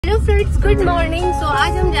Hello friends, good morning. सो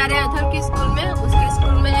आज हम जा रहे हैं अथर्व की स्कूल में। उसके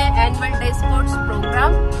स्कूल में है एनुअल डे स्पोर्ट्स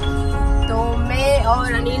प्रोग्राम। तो मैं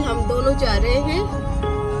और अनिल हम दोनों जा रहे हैं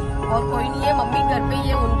और कोई नहीं है, मम्मी घर पे ही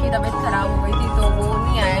है। उनकी तबीयत खराब हो गई थी तो वो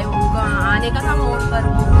नहीं आए। उनका आने का था मोड़ पर,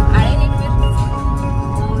 वो आए नहीं फिर।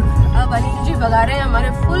 और अब अनिल जी भगा रहे हैं हमारे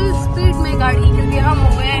फुल स्पीड में गाड़ी, क्योंकि हम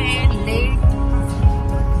हो गए हैं लेट।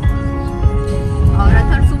 और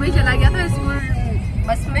अथर्व सुबह ही चला गया था स्कूल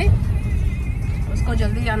बस में, उसको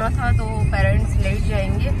जल्दी जाना था तो पेरेंट्स लेट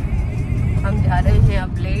जाएंगे। हम जा रहे हैं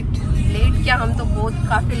अब लेट क्या, हम तो बहुत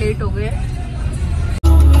काफी लेट हो गए।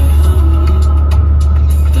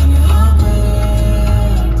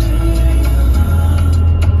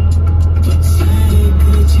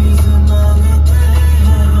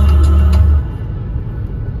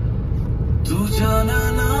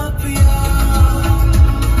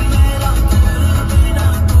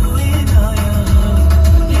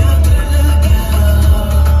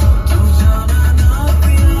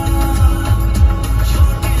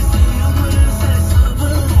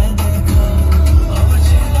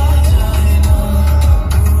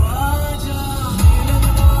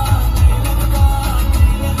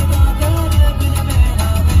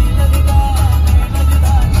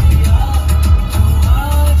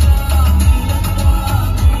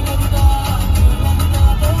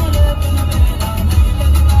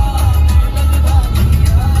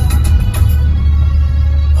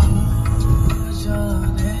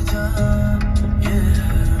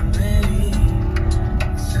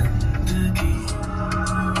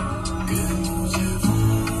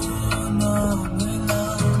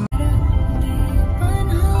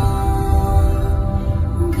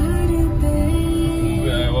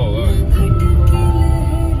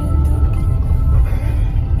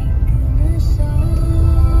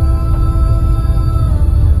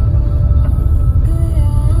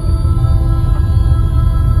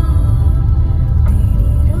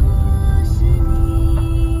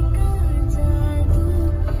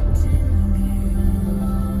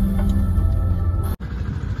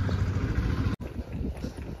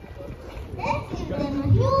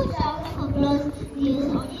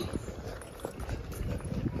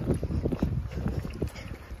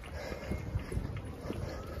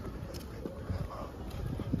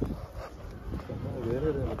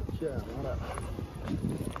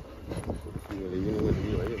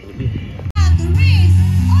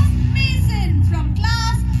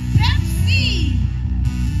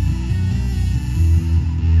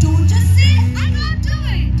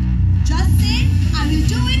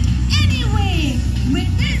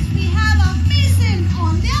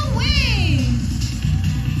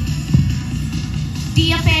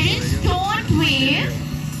 Dear parents, don't wave.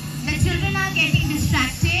 The children are getting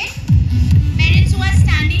distracted. Parents who are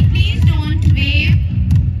standing, please don't wave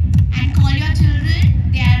and call your children.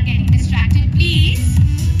 They are getting distracted, please.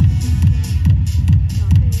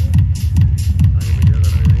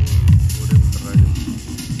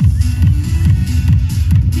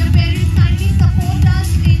 Dear parents, kindly support us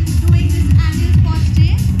in doing this annual sports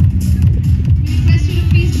day. We request you to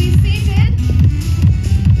please be seated.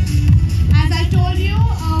 As I told you,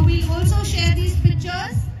 we'll also share these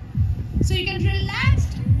pictures so you can relax.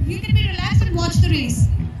 You can be relaxed and watch the race.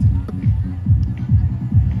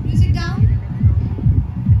 Music down.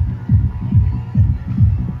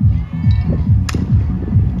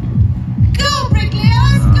 Go,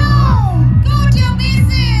 bricklayers, go! Go to your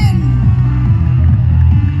basin.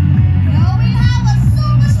 Here we have a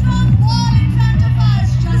super strong wall in front of us,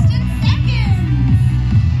 just in seconds.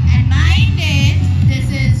 And mind it, this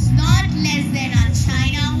is not less than a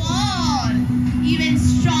China wall, even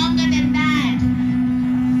stronger than that.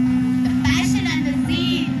 The passion and the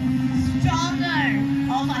zeal, stronger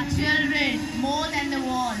of our children, more than the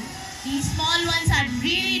wall. These small ones are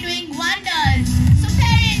really doing wonders. So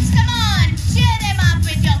parents, come on, cheer them up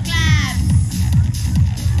with your claps.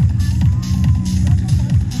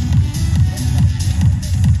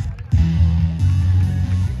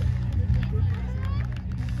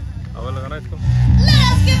 Let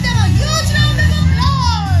us give them a huge round of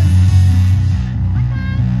applause.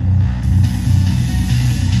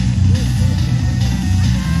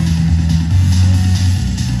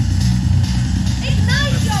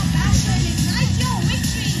 Ignite your passion, ignite your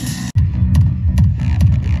victory.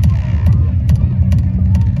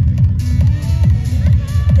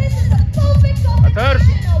 This is a perfect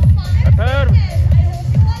combination of fun and Atharv. fitness. I hope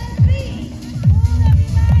you all agree.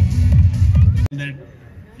 That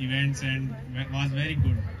events and was very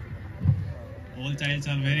good. All childs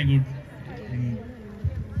are very good in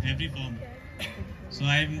every form. So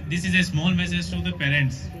this is a small message to the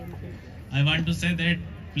parents. I want to say that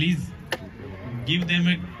please give them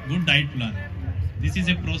a good diet plan. This is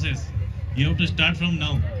a process. You have to start from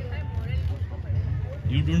now.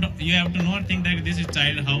 You have to not think that this is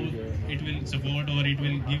child, how it will support or it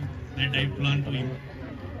will give that diet plan to him.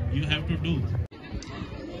 You have to do.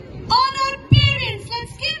 All our parents,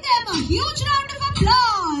 let's give them a huge round of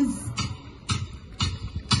applause.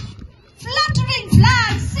 Fluttering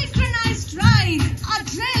flags, synchronized stride. Our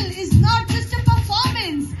drill is not just a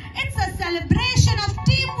performance, it's a celebration of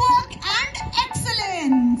teamwork and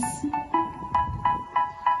excellence.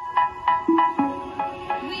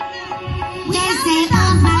 We have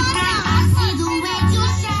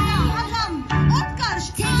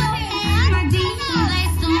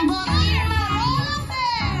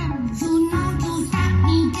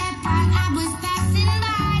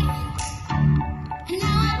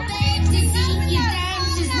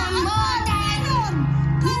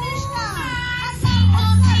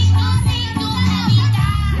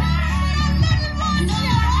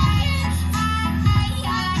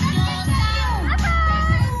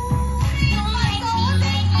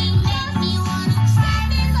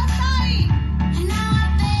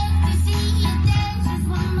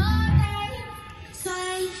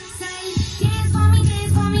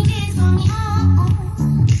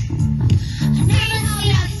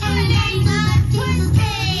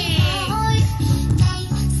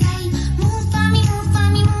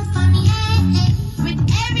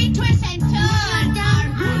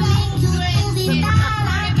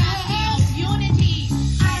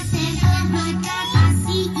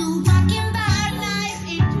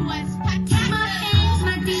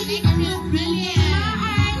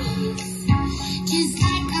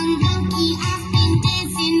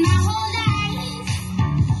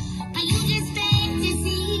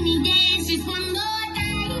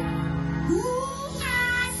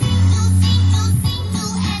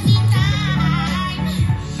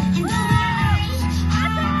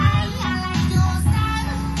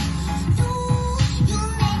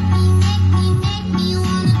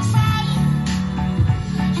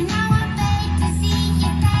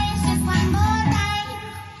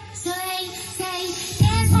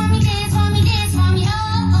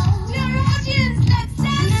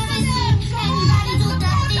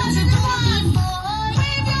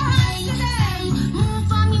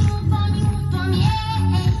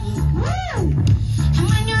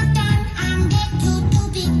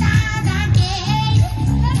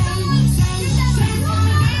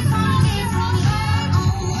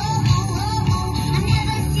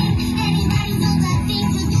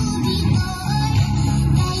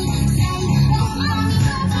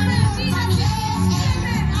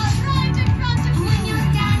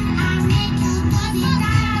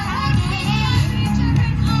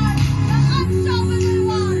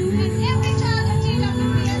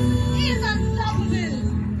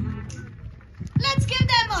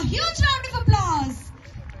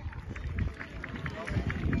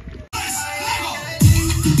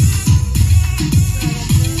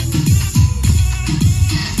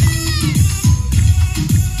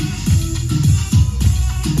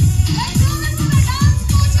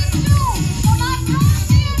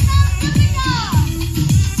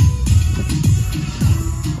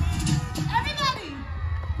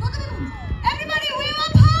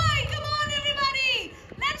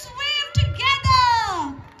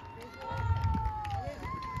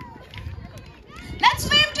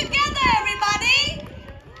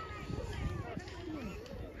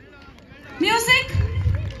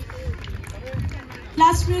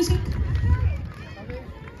Last music.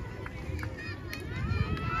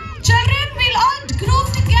 Children, we'll all groove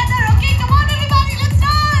together, okay? Come on everybody, let's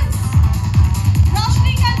dance.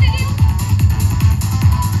 Roshni, continue.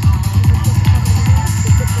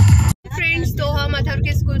 Friends, तो हम अथर्व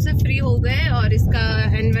के school से free हो गए और इसका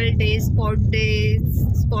annual day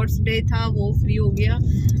sports day था, वो फ्री हो गया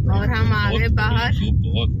और हम आ गए बाहर।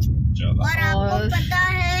 और आपको पता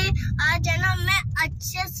है आज है ना मैं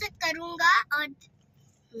अच्छे से करूँगा और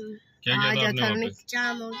आज अथर्व ने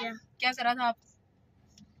जाम हो गया। क्या करा था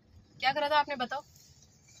आपने बताओ।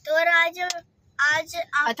 तो आज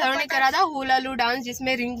अथर्व ने करा था हुला लू डांस,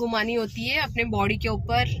 जिसमें रिंग घुमानी होती है अपने बॉडी के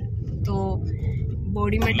ऊपर, तो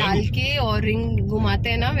बॉडी में डाल के और रिंग घुमाते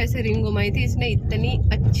हैं ना, वैसे रिंग घुमाई थी इसने। इतनी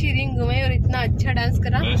अच्छी रिंग घुमाई और इतना अच्छा डांस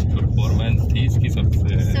करा। बेस्ट परफॉर्मेंस थी इसकी,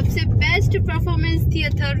 सबसे बेस्ट परफॉर्मेंस थी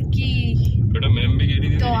अथर्व की। मैम भी कह रही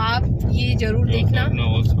थी, तो आप ये जरूर देखना।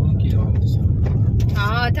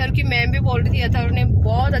 हाँ, अथर्व की मैम भी बोल रही थी अथर्व ने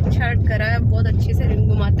बहुत अच्छा करा है, बहुत अच्छे से रिंग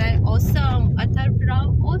घुमाता है। Awesome Atharva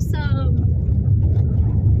Rao, awesome.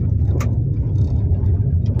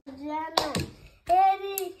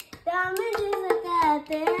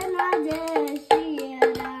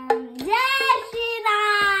 जय श्री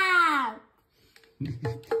राम।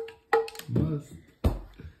 बस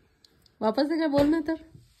वापस से क्या बोलना था?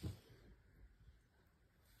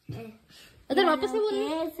 अगर वापस से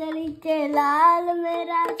बोलना। केसरी के लाल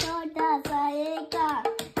मेरा छोटा सा एका,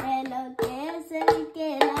 हेलो केसरी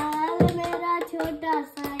के लाल मेरा छोटा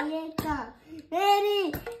सा एका, मेरी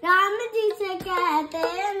राम जी से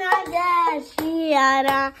कहते ना जय सिया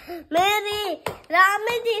राम, मेरी राम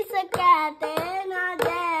जी से कहते ना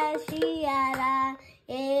जय सिया राम,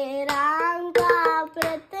 ए राम का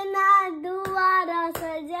प्रार्थना दुआरा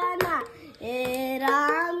सजना, ए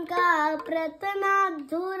राम का प्रार्थना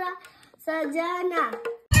धुरा सजना,